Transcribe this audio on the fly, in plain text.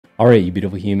All right, you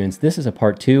beautiful humans, this is a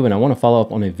part 2, and I want to follow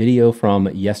up on a video from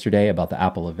yesterday about the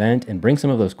Apple event and bring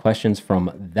some of those questions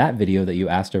from that video that you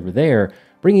asked over there,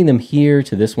 bringing them here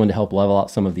to this one to help level out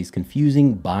some of these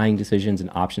confusing buying decisions and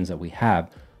options that we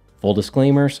have. Full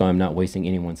disclaimer, so I'm not wasting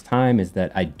anyone's time, is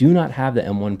that I do not have the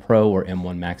M1 Pro or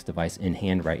M1 Max device in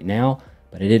hand right now,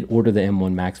 but I did order the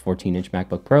M1 Max 14-inch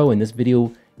MacBook Pro, and this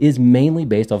video is mainly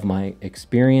based off my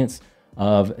experience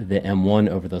of the M1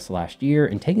 over this last year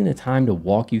and taking the time to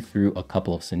walk you through a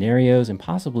couple of scenarios and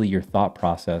possibly your thought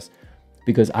process,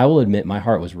 because I will admit my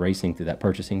heart was racing through that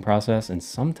purchasing process, and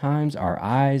sometimes our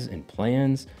eyes and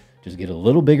plans just get a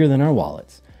little bigger than our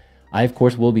wallets. I, of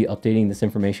course, will be updating this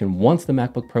information once the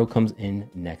MacBook Pro comes in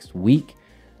next week.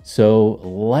 So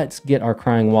let's get our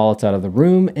crying wallets out of the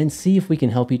room and see if we can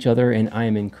help each other. And I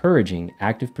am encouraging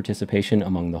active participation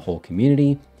among the whole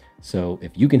community. So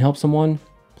if you can help someone,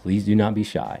 please do not be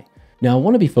shy. Now, I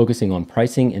want to be focusing on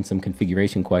pricing and some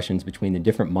configuration questions between the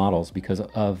different models because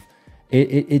of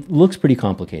it looks pretty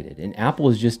complicated, and Apple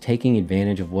is just taking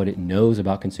advantage of what it knows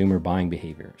about consumer buying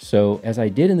behavior. So as I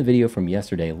did in the video from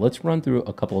yesterday, let's run through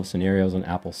a couple of scenarios on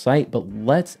Apple's site, but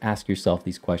let's ask yourself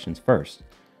these questions first.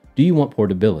 Do you want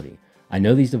portability? I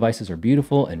know these devices are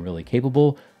beautiful and really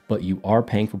capable, but you are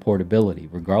paying for portability,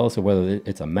 regardless of whether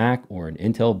it's a Mac or an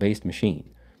Intel-based machine.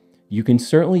 You can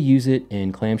certainly use it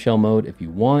in clamshell mode if you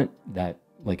want that,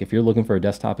 like if you're looking for a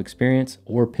desktop experience,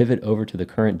 or pivot over to the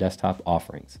current desktop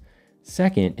offerings.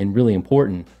 Second, and really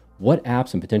important, what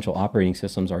apps and potential operating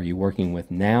systems are you working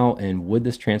with now, and would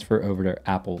this transfer over to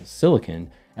Apple Silicon?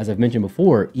 As I've mentioned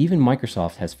before, even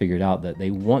Microsoft has figured out that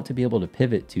they want to be able to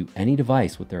pivot to any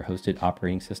device with their hosted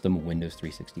operating system, Windows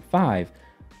 365,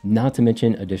 not to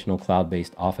mention additional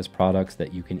cloud-based Office products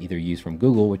that you can either use from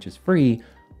Google, which is free,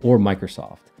 or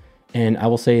Microsoft. And I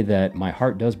will say that my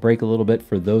heart does break a little bit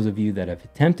for those of you that have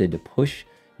attempted to push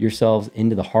yourselves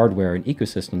into the hardware and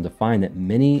ecosystem to find that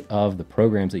many of the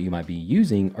programs that you might be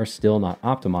using are still not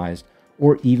optimized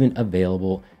or even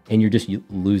available, and you're just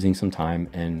losing some time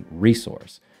and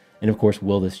resource. And of course,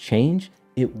 will this change?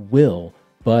 It will,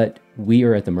 but we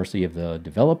are at the mercy of the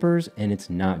developers, and it's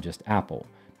not just Apple.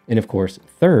 And of course,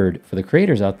 third, for the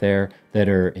creators out there that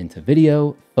are into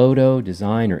video, photo,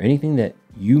 design, or anything that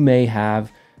you may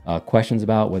have questions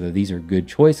about whether these are good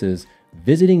choices,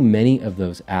 visiting many of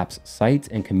those apps' sites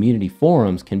and community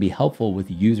forums can be helpful with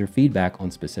user feedback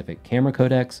on specific camera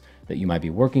codecs that you might be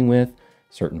working with,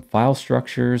 certain file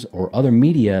structures, or other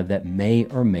media that may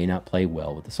or may not play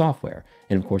well with the software.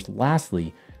 And of course,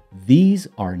 lastly, these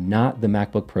are not the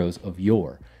MacBook Pros of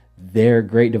yore. They're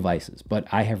great devices, but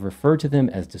I have referred to them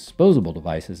as disposable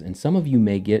devices, and some of you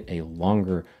may get a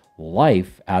longer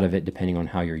life out of it depending on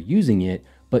how you're using it,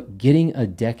 but getting a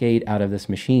decade out of this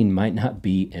machine might not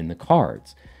be in the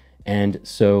cards. And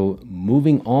so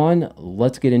moving on,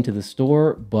 let's get into the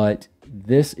store, but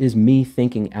this is me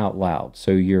thinking out loud.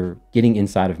 So you're getting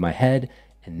inside of my head,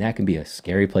 and that can be a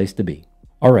scary place to be.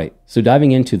 All right, so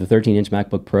diving into the 13-inch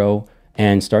MacBook Pro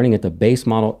and starting at the base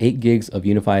model, 8 gigs of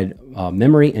unified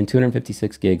memory and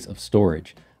 256 gigs of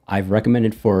storage. I've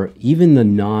recommended for even the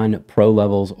non-pro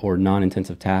levels or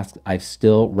non-intensive tasks, I've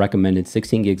still recommended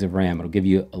 16 gigs of RAM. It'll give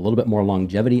you a little bit more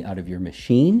longevity out of your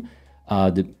machine.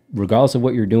 Regardless of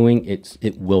what you're doing,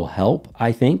 it will help,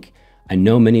 I think. I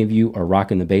know many of you are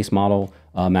rocking the base model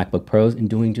MacBook Pros and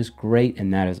doing just great,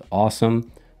 and that is awesome.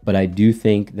 But I do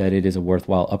think that it is a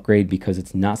worthwhile upgrade because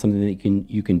it's not something that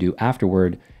you can do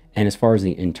afterward. And as far as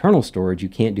the internal storage, you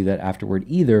can't do that afterward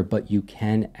either, but you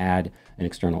can add an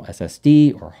external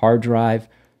SSD or hard drive,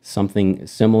 something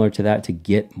similar to that to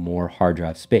get more hard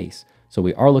drive space. So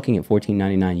we are looking at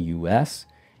 $14.99 US.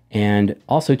 And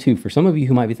also too, for some of you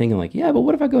who might be thinking like, yeah, but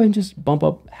what if I go ahead and just bump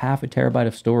up half a terabyte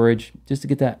of storage just to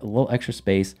get that little extra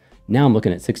space? Now I'm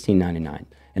looking at $16.99.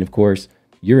 And of course,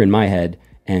 you're in my head.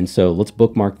 And so let's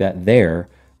bookmark that there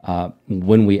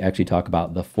when we actually talk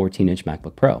about the 14-inch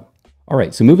MacBook Pro. All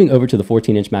right, so moving over to the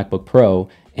 14-inch MacBook Pro,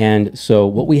 and so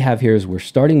what we have here is we're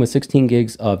starting with 16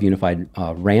 gigs of unified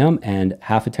RAM and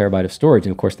half a terabyte of storage,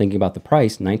 and of course, thinking about the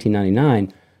price,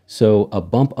 $19.99, so a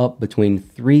bump up between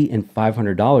 $300 and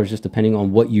 $500, just depending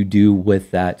on what you do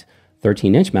with that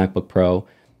 13-inch MacBook Pro,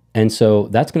 and so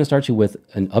that's going to start you with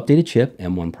an updated chip,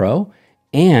 M1 Pro,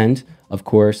 and of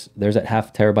course, there's that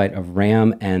half terabyte of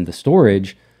RAM and the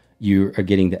storage. You are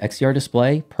getting the XDR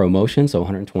display, ProMotion, so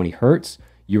 120 hertz.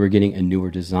 You are getting a newer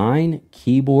design,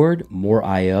 keyboard, more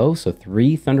I/O, so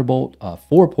 3 Thunderbolt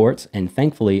 4 ports, and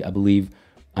thankfully,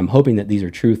 I'm hoping that these are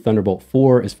true Thunderbolt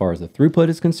 4 as far as the throughput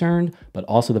is concerned, but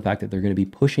also the fact that they're going to be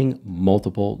pushing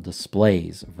multiple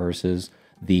displays versus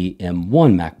the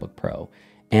M1 MacBook Pro.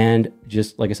 And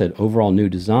just like I said, overall new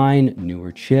design,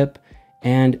 newer chip,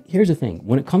 And here's the thing,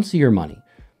 when it comes to your money,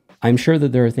 I'm sure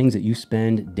that there are things that you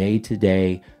spend day to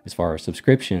day as far as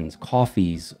subscriptions,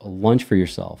 coffees, lunch for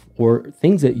yourself, or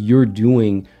things that you're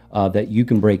doing that you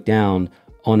can break down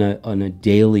on a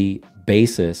daily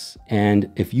basis.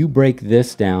 And if you break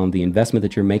this down, the investment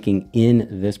that you're making in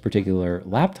this particular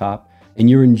laptop, and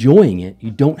you're enjoying it,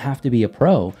 you don't have to be a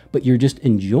pro, but you're just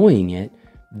enjoying it,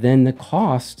 then the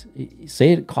cost,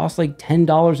 say it costs like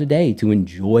 $10 a day to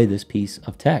enjoy this piece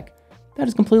of tech. That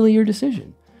is completely your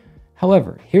decision.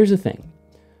 However, here's the thing.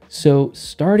 So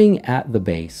starting at the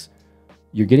base,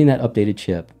 you're getting that updated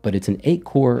chip, but it's an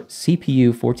 8-core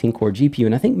CPU, 14-core GPU.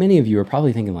 And I think many of you are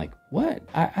probably thinking like, what?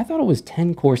 I thought it was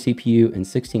 10-core CPU and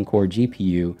 16-core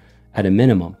GPU at a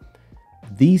minimum.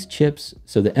 These chips,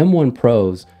 so the M1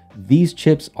 Pros, these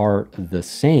chips are the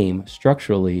same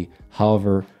structurally.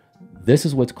 However, this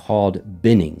is what's called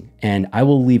binning. And I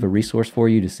will leave a resource for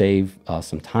you to save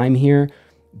some time here.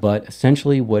 But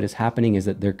essentially what is happening is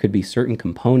that there could be certain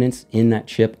components in that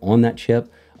chip, on that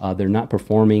chip, they're not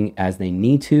performing as they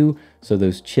need to. So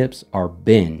those chips are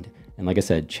binned. And like I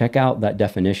said, check out that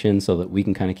definition so that we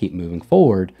can kind of keep moving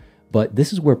forward. But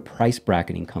this is where price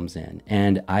bracketing comes in.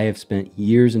 And I have spent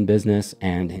years in business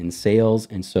and in sales.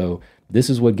 And so this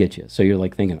is what gets you. So you're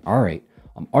like thinking, all right,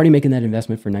 I'm already making that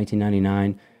investment for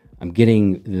 $19.99. I'm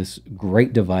getting this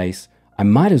great device. I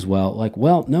might as well, like,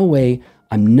 well, no way.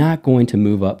 I'm not going to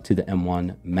move up to the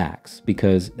M1 Max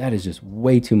because that is just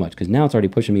way too much, because now it's already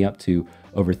pushing me up to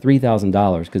over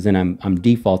 $3,000, because then I'm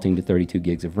defaulting to 32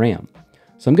 gigs of RAM.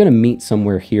 So I'm going to meet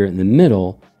somewhere here in the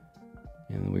middle,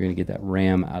 and we're going to get that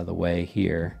RAM out of the way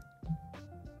here.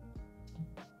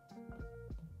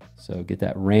 So get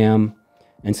that RAM.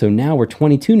 And so now we're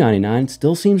 $22.99,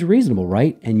 still seems reasonable,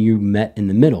 right? And you met in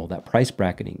the middle, that price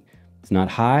bracketing. It's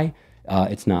not high,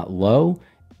 it's not low,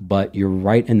 but you're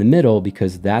right in the middle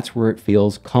because that's where it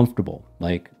feels comfortable.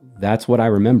 Like that's what I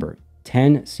remember.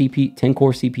 10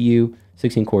 core CPU,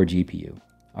 16-core GPU.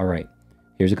 All right,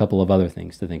 here's a couple of other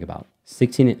things to think about.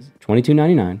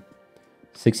 $22.99,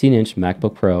 16-inch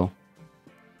MacBook Pro.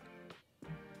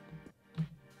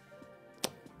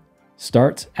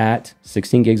 Starts at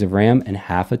 16 gigs of RAM and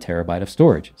half a terabyte of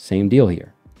storage. Same deal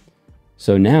here.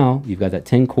 So now you've got that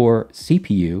 10-core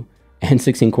CPU and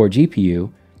 16-core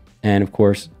GPU, and of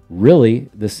course, really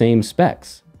the same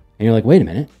specs. And you're like, wait a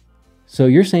minute. So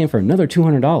you're saying for another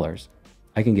 $200,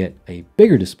 I can get a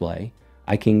bigger display.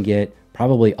 I can get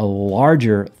probably a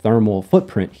larger thermal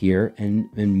footprint here, and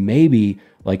maybe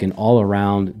like an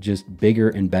all-around just bigger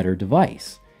and better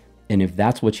device. And if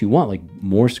that's what you want, like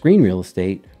more screen real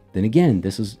estate, then again,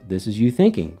 this is you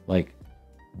thinking like,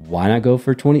 why not go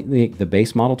for the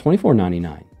base model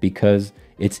 $24.99? Because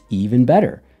it's even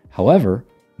better. However,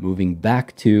 moving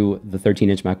back to the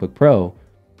 13-inch MacBook Pro,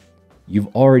 you've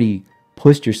already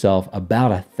pushed yourself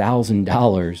about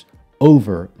 $1,000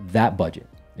 over that budget.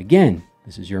 Again,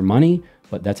 this is your money,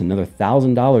 but that's another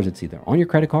 $1,000 that's either on your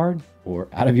credit card or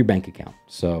out of your bank account.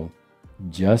 So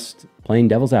just plain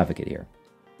devil's advocate here.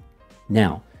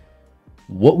 Now,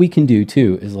 what we can do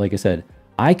too is, like I said,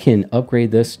 I can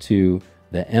upgrade this to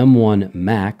the M1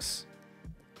 Max,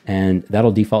 and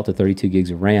that'll default to 32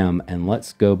 gigs of RAM. And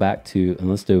let's go back to, and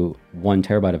let's do 1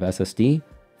 terabyte of SSD,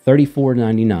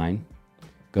 $34.99.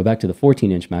 Go back to the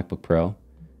 14-inch MacBook Pro,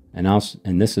 and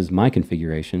this is my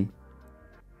configuration.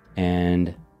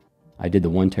 And I did the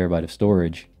 1 terabyte of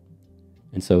storage,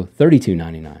 and so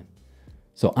 $32.99.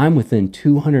 So I'm within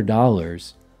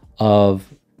 $200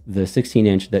 of the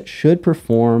 16-inch that should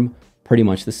perform pretty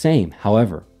much the same.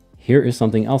 However, here is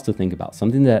something else to think about,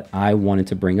 something that I wanted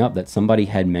to bring up that somebody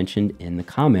had mentioned in the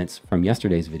comments from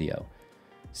yesterday's video.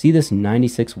 See this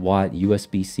 96 watt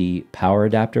USB-C power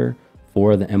adapter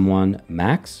for the M1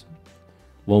 Max?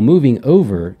 Well, moving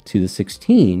over to the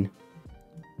 16,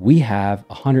 we have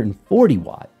a 140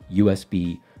 watt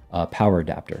USB power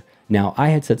adapter. Now, I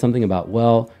had said something about,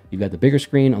 well, you've got the bigger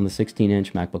screen on the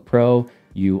 16-inch MacBook Pro.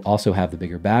 You also have the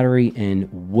bigger battery, and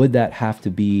would that have to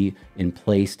be in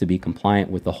place to be compliant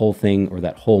with the whole thing, or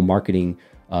that whole marketing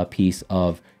piece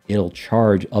of it'll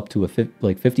charge up to a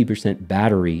 50%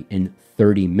 battery in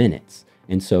 30 minutes?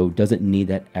 And so does it need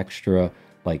that extra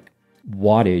like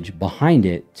wattage behind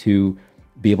it to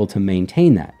be able to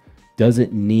maintain that? Does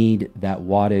it need that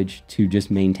wattage to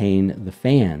just maintain the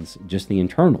fans, just the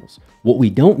internals? What we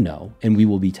don't know, and we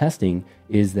will be testing,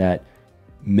 is that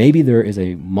maybe there is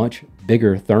a much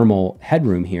bigger thermal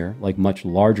headroom here, like much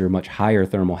larger, much higher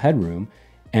thermal headroom.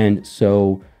 And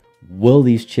so will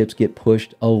these chips get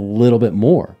pushed a little bit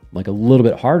more, like a little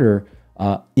bit harder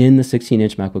in the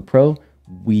 16-inch MacBook Pro?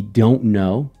 We don't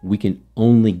know. We can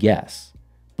only guess.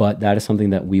 but that is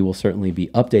something that we will certainly be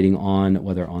updating on,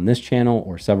 whether on this channel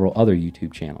or several other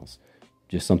YouTube channels.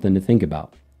 Just something to think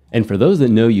about. And for those that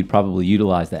know you'd probably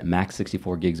utilize that max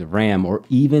 64 gigs of RAM or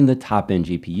even the top end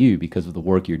GPU because of the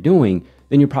work you're doing,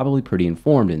 then you're probably pretty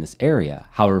informed in this area.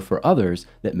 However, for others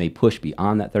that may push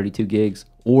beyond that 32 gigs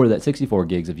or that 64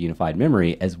 gigs of unified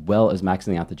memory, as well as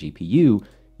maxing out the GPU,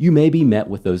 you may be met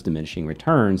with those diminishing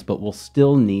returns, but will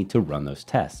still need to run those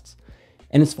tests.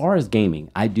 And as far as gaming,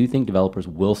 I do think developers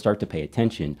will start to pay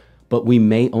attention, but we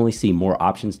may only see more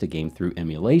options to game through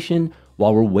emulation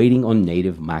while we're waiting on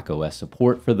native macOS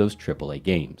support for those AAA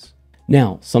games.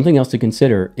 Now, something else to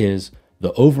consider is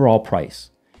the overall price.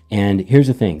 And here's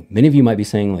the thing, many of you might be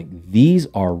saying like, these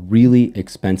are really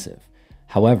expensive.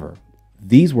 However,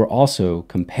 these were also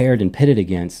compared and pitted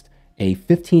against a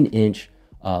 15-inch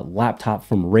laptop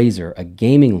from Razer, a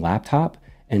gaming laptop.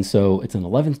 And so it's an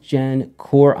 11th gen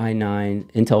Core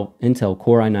i9, Intel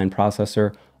Core i9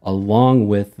 processor, along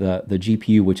with the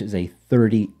GPU, which is a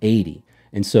 3080.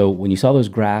 And so when you saw those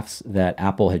graphs that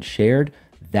Apple had shared,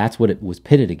 that's what it was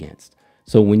pitted against.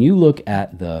 So when you look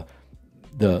at the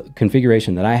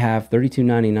configuration that I have,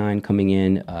 $32.99 coming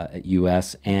in at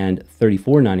US and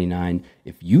 $34.99,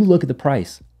 if you look at the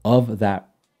price of that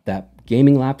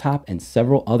gaming laptop and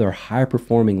several other higher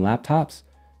performing laptops,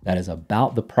 that is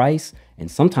about the price. And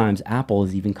sometimes Apple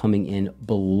is even coming in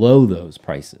below those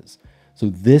prices. So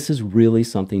this is really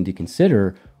something to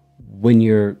consider when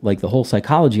you're like, the whole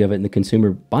psychology of it and the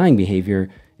consumer buying behavior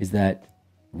is that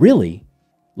really,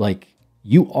 like,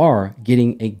 you are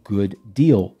getting a good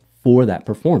deal for that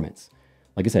performance.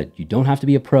 Like I said, you don't have to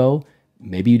be a pro.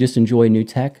 Maybe you just enjoy new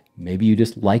tech. Maybe you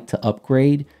just like to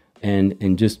upgrade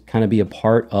and just kind of be a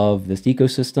part of this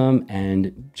ecosystem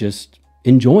and just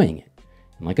enjoying it.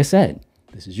 And like I said,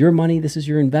 this is your money, this is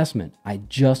your investment. I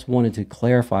just wanted to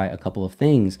clarify a couple of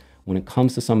things when it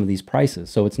comes to some of these prices.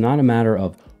 So it's not a matter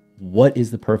of what is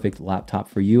the perfect laptop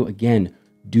for you. Again,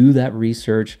 do that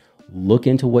research, look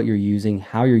into what you're using,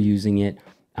 how you're using it.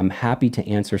 I'm happy to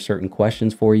answer certain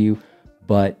questions for you,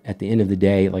 but at the end of the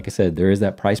day, like I said, there is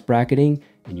that price bracketing,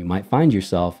 and you might find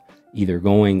yourself either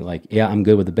going like, yeah, I'm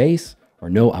good with the base, or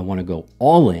no, I want to go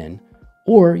all in,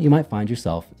 or you might find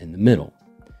yourself in the middle.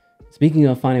 Speaking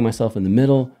of finding myself in the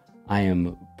middle, I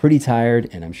am pretty tired,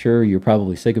 and I'm sure you're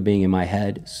probably sick of being in my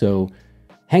head. So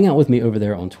hang out with me over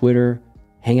there on Twitter.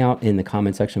 Hang out in the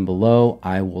comment section below.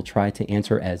 I will try to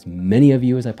answer as many of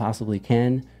you as I possibly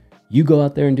can. You go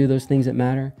out there and do those things that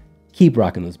matter. Keep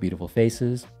rocking those beautiful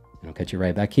faces, and I'll catch you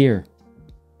right back here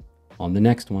on the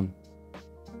next one.